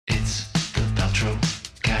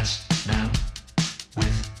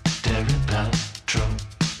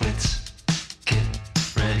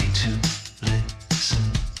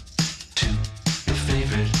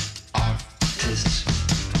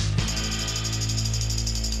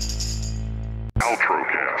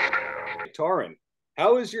Paltrocast. Tauren,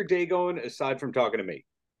 how is your day going aside from talking to me?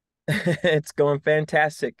 It's going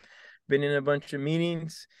fantastic. Been in a bunch of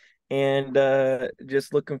meetings and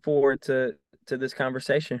just looking forward to this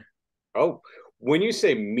conversation. Oh, when you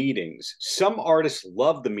say meetings, some artists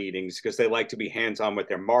love the meetings because they like to be hands-on with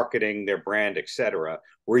their marketing, their brand, etc.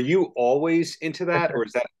 Were you always into that, or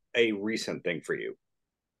is that a recent thing for you?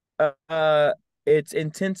 Uh, it's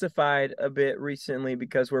intensified a bit recently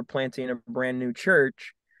because we're planting a brand new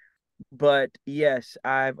church. But yes,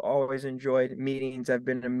 I've always enjoyed meetings. I've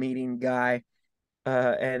been a meeting guy,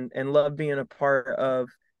 and love being a part of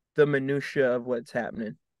the minutia of what's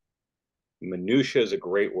happening. Minutia is a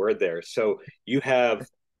great word there. So you have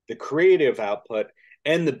the creative output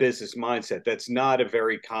and the business mindset. That's not a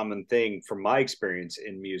very common thing from my experience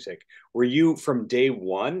in music. Were you from day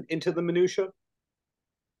one into the minutia?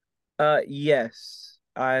 Yes,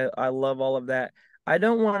 I love all of that. I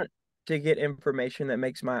don't want to get information that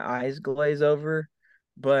makes my eyes glaze over,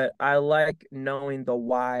 but I like knowing the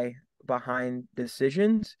why behind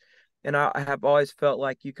decisions. And I have always felt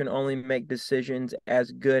like you can only make decisions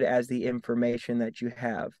as good as the information that you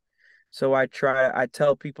have. So I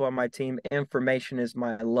tell people on my team, information is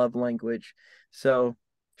my love language. So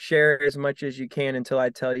share as much as you can until I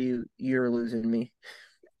tell you you're losing me.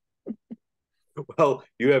 Well,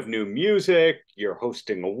 you have new music, you're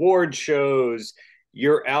hosting award shows,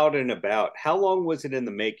 you're out and about. How long was it in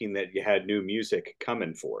the making that you had new music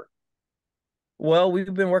coming for? Well,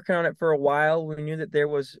 we've been working on it for a while. We knew that there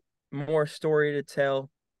was more story to tell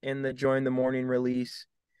in the Join the Morning release,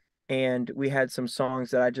 and we had some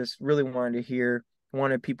songs that I just really wanted to hear,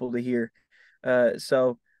 wanted people to hear.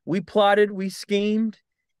 So we plotted, we schemed,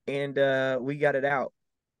 and we got it out.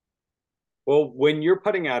 Well, when you're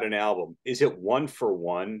putting out an album, is it one for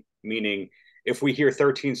one? Meaning, if we hear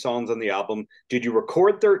 13 songs on the album, did you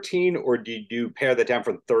record 13 or did you pare that down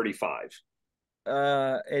from 35?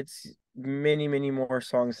 It's many, many more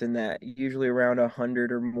songs than that. Usually around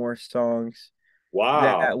 100 or more songs that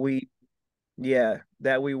Wow. we, yeah,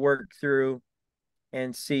 that we work through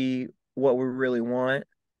and see what we really want,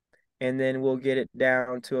 and then we'll get it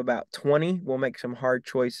down to about 20. We'll make some hard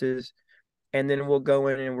choices, and then we'll go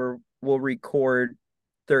in and we'll record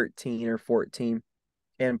 13 or 14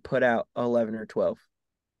 and put out 11 or 12.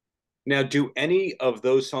 Now, do any of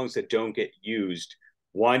those songs that don't get used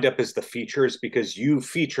wind up as the features because you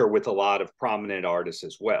feature with a lot of prominent artists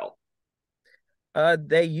as well?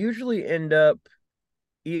 They usually end up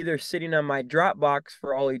either sitting on my Dropbox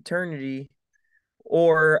for all eternity,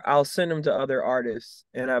 or I'll send them to other artists,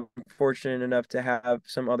 and I'm fortunate enough to have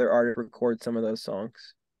some other artists record some of those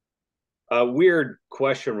songs. A weird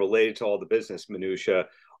question related to all the business minutia.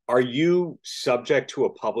 Are you subject to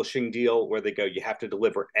a publishing deal where they go, you have to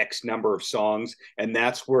deliver X number of songs, and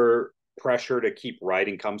that's where pressure to keep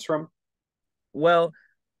writing comes from? Well,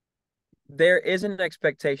 there is an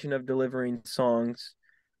expectation of delivering songs.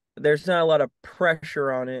 There's not a lot of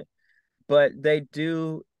pressure on it, but they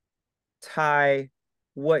do tie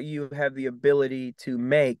what you have the ability to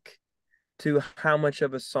make to how much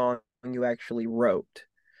of a song you actually wrote.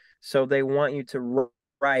 So they want you to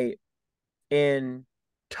write in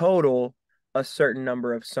total a certain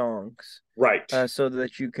number of songs, Right. so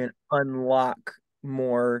that you can unlock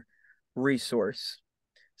more resource.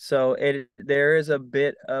 So it there is a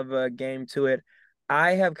bit of a game to it.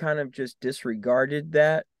 I have kind of just disregarded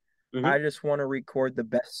that. I Mm-hmm. just want to record the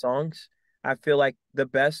best songs. I feel like the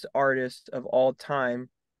best artists of all time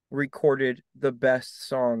recorded the best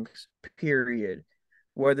songs, period.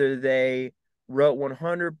 Whether they wrote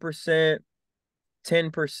 100%,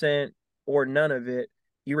 10%, or none of it,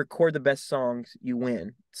 you record the best songs, you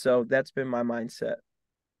win. So that's been my mindset.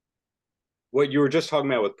 What you were just talking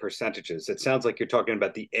about with percentages, it sounds like you're talking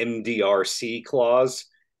about the MDRC clause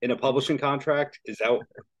in a publishing contract. Is that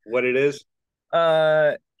what it is?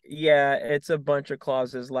 Yeah, it's a bunch of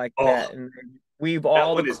clauses like Oh, that, and they weave that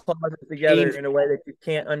all the one is clauses together painful. in a way that you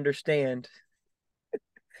can't understand.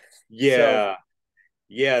 So Yeah.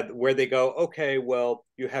 Yeah, where they go, okay, well,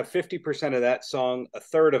 you have 50% of that song, a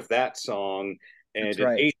third of that song, and that's an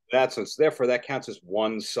right. eighth of that song. So therefore, that counts as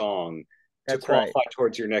one song to That's right. qualify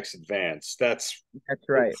towards your next advance. That's, That's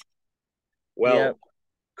right. well, Yep.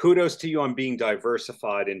 kudos to you on being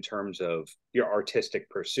diversified in terms of your artistic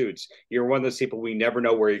pursuits. You're one of those people we never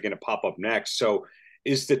know where you're going to pop up next. So,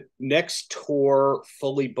 is the next tour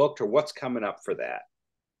fully booked, or what's coming up for that?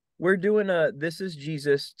 We're doing a This Is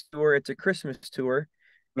Jesus tour. It's a Christmas tour,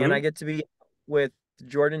 and I Mm-hmm. get to be with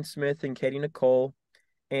Jordan Smith and Katie Nicole,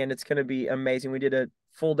 and it's going to be amazing. We did a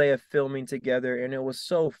full day of filming together, and it was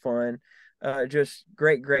so fun. Just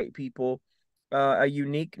great, great people. A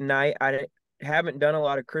unique night. haven't done a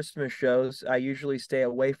lot of Christmas shows. I usually stay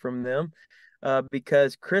away from them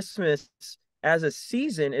because Christmas as a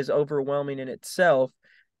season is overwhelming in itself.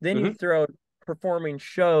 Then you Hmm. throw performing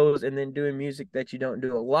shows and then doing music that you don't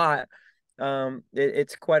do a lot.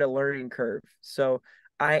 It's quite a learning curve. So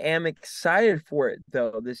I am excited for it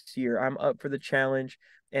though this year. I'm up for the challenge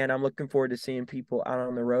and I'm looking forward to seeing people out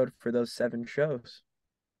on the road for those 7 shows.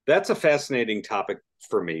 That's a fascinating topic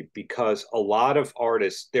for me because a lot of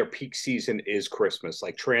artists, their peak season is Christmas,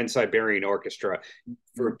 like Trans Siberian Orchestra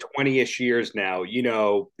for 20-ish years now,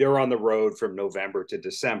 they're on the road from November to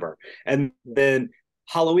December. And then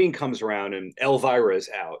Halloween comes around and Elvira is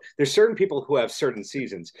out. There's certain people who have certain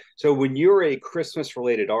seasons. So when you're a Christmas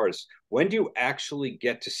related artist, when do you actually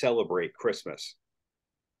get to celebrate Christmas?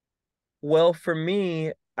 Well, for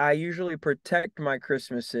me, I usually protect my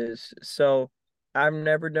Christmases. So I've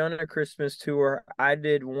never done a Christmas tour. I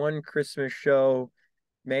did one Christmas show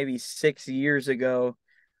maybe 6 years ago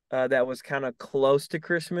that was kind of close to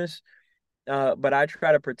Christmas. But I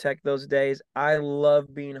try to protect those days. I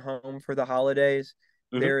love being home for the holidays.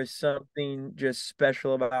 Mm-hmm, There is something just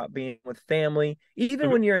special about being with family, even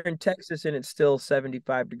mm-hmm. when you're in Texas and it's still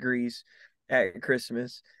 75 degrees at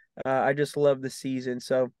Christmas. I just love the season.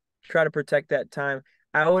 So try to protect that time.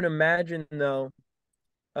 I would imagine, though,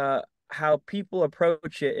 how people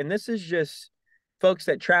approach it, and this is just folks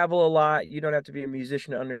that travel a lot. You don't have to be a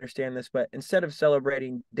musician to understand this, but instead of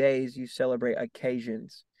celebrating days, you celebrate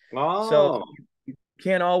occasions. So Oh, you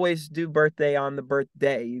can't always do birthday on the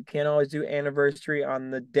birthday. You can't always do anniversary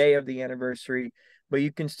on the day of the anniversary, but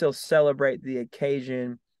you can still celebrate the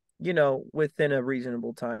occasion, within a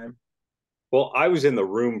reasonable time. well, I was in the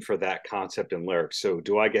room for that concept and lyrics. So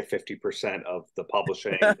do I get 50% of the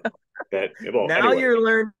publishing that, well, Now anyway. you're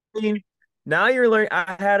learning. Now you're learning.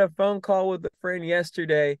 I had a phone call with a friend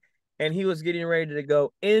yesterday, and he was getting ready to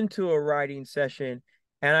go into a writing session.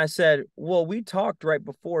 And I said, well, we talked right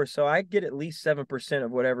before, so I get at least 7%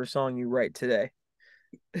 of whatever song you write today.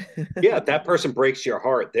 Yeah, that person breaks your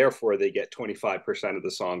heart. Therefore, they get 25% of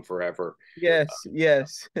the song forever. Yes,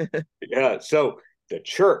 yes. Yeah. So the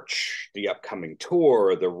church, the upcoming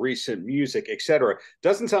tour, the recent music, etc.,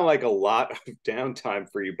 doesn't sound like a lot of downtime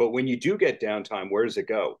for you. But when you do get downtime, where does it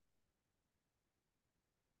go?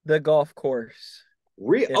 The golf course.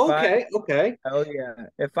 If I, Okay, okay. oh yeah,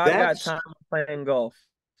 if I got That's time playing golf.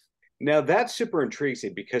 Now that's super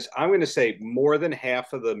intriguing because I'm going to say more than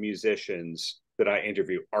half of the musicians that I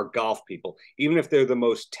interview are golf people, even if they're the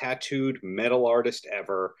most tattooed metal artist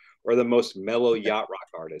ever or the most mellow yacht rock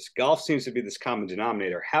artist. Golf seems to be this common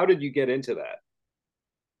denominator. How did you get into that?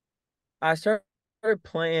 I started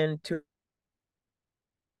playing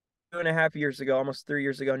 2.5 years ago, almost 3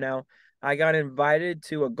 years ago now. I got invited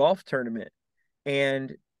to a golf tournament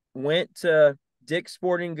and went to Dick's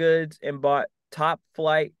Sporting Goods and bought top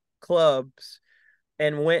flight clubs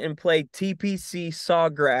and went and played TPC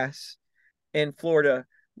Sawgrass in Florida,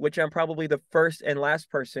 which I'm probably the first and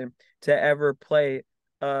last person to ever play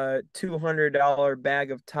a $200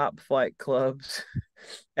 bag of top flight clubs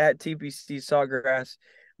at TPC Sawgrass.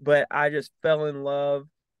 But I just fell in love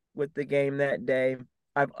with the game that day.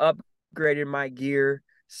 I've upgraded my gear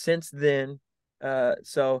since then.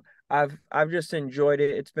 So I've just enjoyed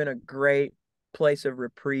it. It's been a great place of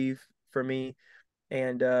reprieve for me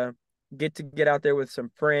and get to get out there with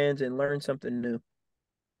some friends and learn something new.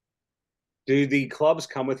 Do the clubs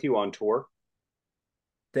come with you on tour?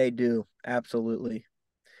 They do, absolutely.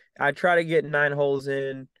 I try to get 9 holes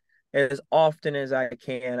in as often as I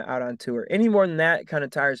can out on tour. Any more than that kind of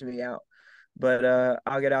tires me out. But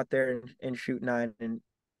I'll get out there and shoot nine and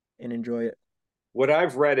enjoy it. What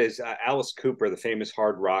I've read is Alice Cooper, the famous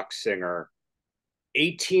hard rock singer,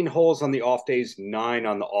 18 holes on the off days, nine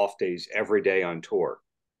on the off days every day on tour.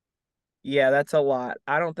 Yeah, that's a lot.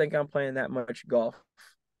 I don't think I'm playing that much golf.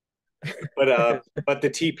 But the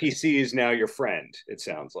TPC is now your friend, it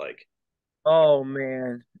sounds like. Oh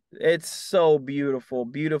man, it's so beautiful,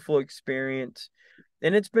 beautiful experience.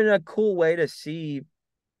 And it's been a cool way to see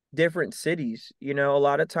different cities. A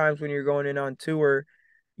lot of times when you're going in on tour,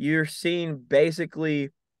 you're seeing basically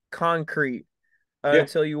concrete Yeah.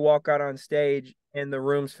 until you walk out on stage and the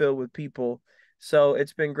room's filled with people. So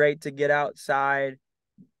it's been great to get outside,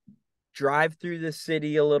 drive through the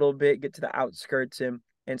city a little bit, get to the outskirts and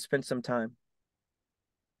spend some time.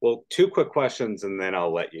 Well, two quick questions and then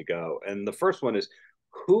I'll let you go. And the first one is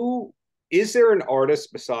who is there an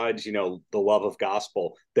artist besides, the love of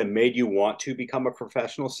gospel that made you want to become a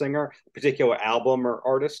professional singer, a particular album or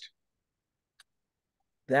artist?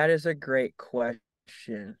 That is a great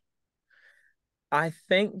question. I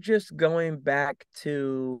think just going back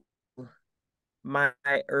to my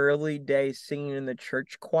early days singing in the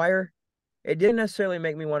church choir, it didn't necessarily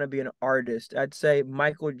make me want to be an artist. I'd say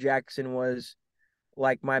Michael Jackson was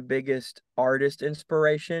like my biggest artist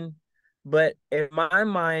inspiration. But in my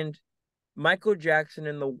mind, Michael Jackson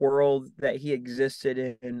in the world that he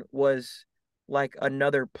existed in was like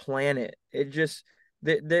another planet. It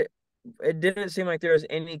didn't seem like there was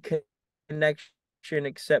any connection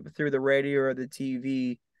except through the radio or the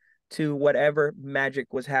TV to whatever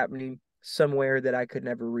magic was happening somewhere that I could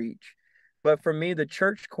never reach. But for me, the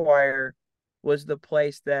church choir was the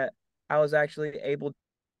place that I was actually able to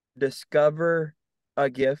discover a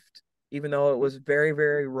gift, even though it was very,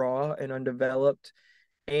 very raw and undeveloped,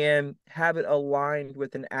 and have it aligned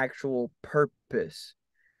with an actual purpose.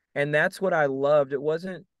 And that's what I loved. It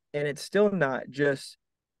wasn't, and it's still not just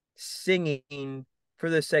singing for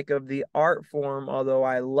the sake of the art form, although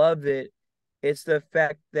I love it. It's the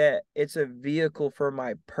fact that it's a vehicle for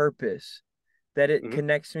my purpose, that it Mm-hmm.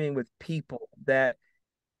 connects me with people, that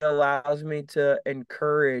allows me to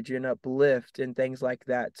encourage and uplift and things like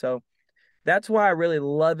that. So that's why I really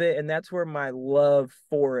love it. And that's where my love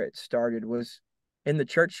for it started, was in the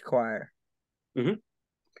church choir. Mm-hmm.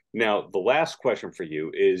 Now, the last question for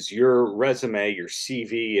you is your resume, your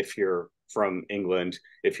CV, if you're from England,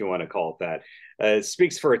 if you want to call it that, it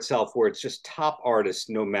speaks for itself where it's just top artists,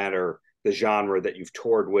 no matter the genre that you've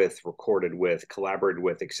toured with, recorded with, collaborated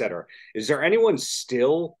with, etc. Is there anyone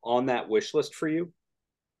still on that wish list for you?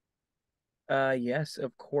 Yes,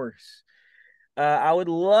 of course. I would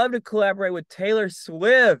love to collaborate with Taylor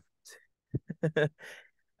Swift. I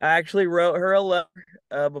actually wrote her a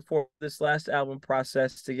letter before this last album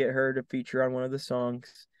process to get her to feature on one of the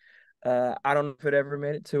songs. I don't know if it ever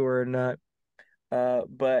made it to her or not.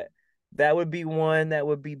 But that would be one that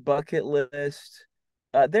would be bucket list.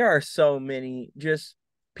 There are so many just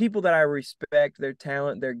people that I respect, their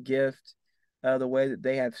talent, their gift, the way that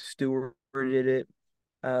they have stewarded it.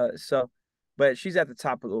 But she's at the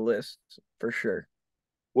top of the list for sure.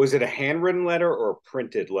 Was it a handwritten letter or a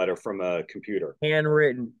printed letter from a computer?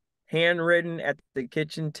 Handwritten, handwritten at the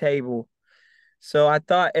kitchen table. So I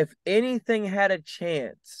thought if anything had a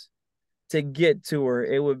chance to get to her,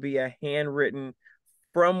 it would be a handwritten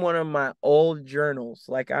from one of my old journals.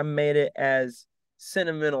 Like I made it as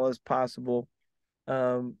sentimental as possible.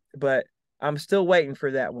 But I'm still waiting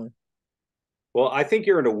for that one. Well, I think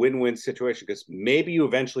you're in a win-win situation because maybe you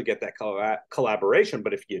eventually get that collaboration,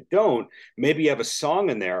 but if you don't, maybe you have a song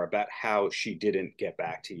in there about how she didn't get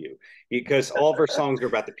back to you because all of her songs are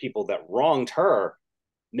about the people that wronged her.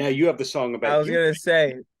 Now you have the song I about was you. gonna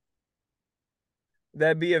say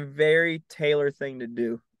that'd be a very Taylor thing to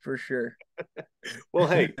do for sure. Well,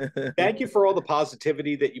 hey, thank you for all the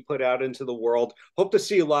positivity that you put out into the world. Hope to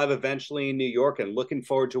see you live eventually in New York and looking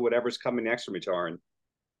forward to whatever's coming next for me, Tauren.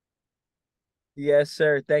 Yes,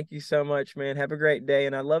 sir. Thank you so much, man. Have a great day.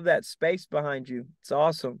 And I love that space behind you. It's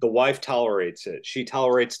awesome. The wife tolerates it. She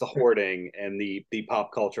tolerates the hoarding and the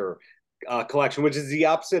pop culture collection, which is the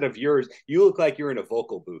opposite of yours. You look like you're in a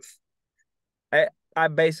vocal booth. I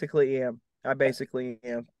basically am. I basically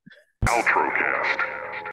am. Paltrocast.